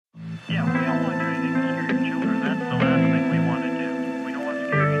Yeah, we don't want to do anything to scare your children. That's the last thing we want to do. We don't want to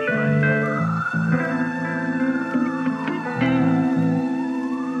scare anybody.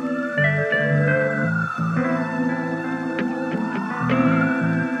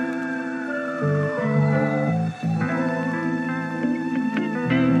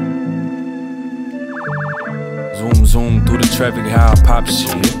 Zoom, zoom through the traffic, how I pop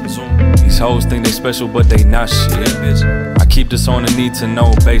shit. These hoes think they special, but they not shit. I keep this on a need to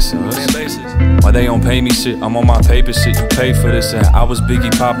know basis. Why they don't pay me shit, I'm on my paper shit. You pay for this, and I was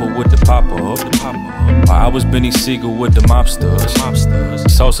Biggie Papa with the pop-up. While I was Benny Siegel with the mobsters.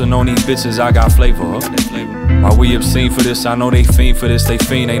 Saucing on these bitches, I got flavor. While we obscene for this, I know they fiend for this. They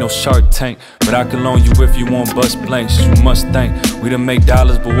fiend, ain't no Shark Tank, but I can loan you if you want bust blanks. You must think we done make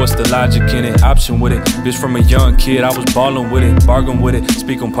dollars, but what's the logic in it? Option with it, bitch from a young kid, I was ballin' with it, bargain with it.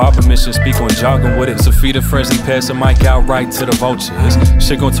 Speak on pop mission, speak on jogging with it. Sophia Frenzy, pass the mic out right to the vultures.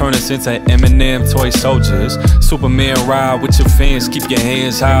 Shit gon' turn us into Eminem toy soldiers. Superman ride with your fans, keep your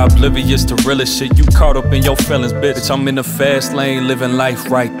hands high, oblivious to realest shit. You caught up in your feelings, bitch. I'm in the fast lane, living life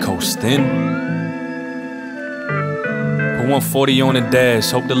right, coastin'. 140 on the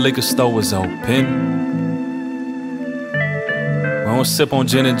dash, hope the liquor store is open. I don't sip on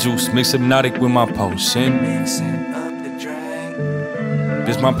gin and juice, mix hypnotic with my potion.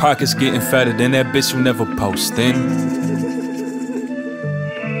 Bitch, my pockets getting fatter than that bitch you never postin'.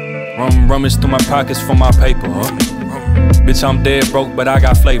 Rummage through my pockets for my paper. Bitch, I'm dead broke, but I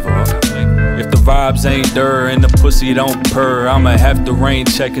got flavor. If the vibes ain't there and the pussy don't purr, I'ma have to rain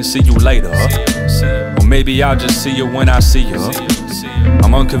check and see you later. Or maybe I'll just see you when I see you.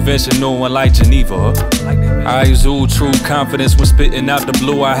 I'm unconventional and like Geneva. I exude true confidence when spitting out the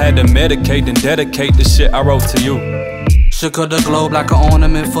blue. I had to medicate and dedicate the shit I wrote to you. Shook of the globe like an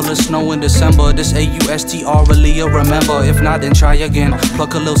ornament full of snow in December. This AUSTR really a remember. If not, then try again.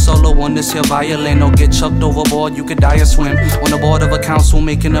 Pluck a little solo on this here violin. Don't get chucked overboard, you could die or swim. On the board of a council,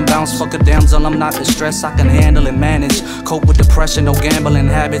 making them bounce. Fuck a damsel, I'm not distressed. I can handle and manage. Cope with depression, no gambling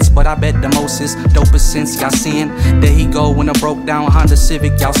habits. But I bet the most is dopest since y'all see him. There he go when I broke down Honda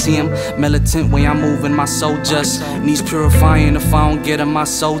Civic, y'all see him. Militant way I'm moving, my soul just needs purifying. If I don't get him, my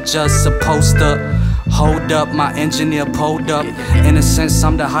soul just supposed to hold up, my engineer pulled up. In a sense,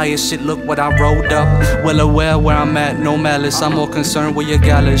 I'm the highest shit, look what I rolled up. Well aware where I'm at, no malice. I'm more concerned with your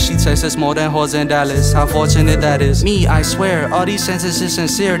gallus. She texts us more than hoes in Dallas. How fortunate that is. Me, I swear, all these sentences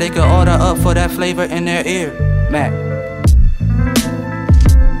sincere. They could order up for that flavor in their ear. Mac.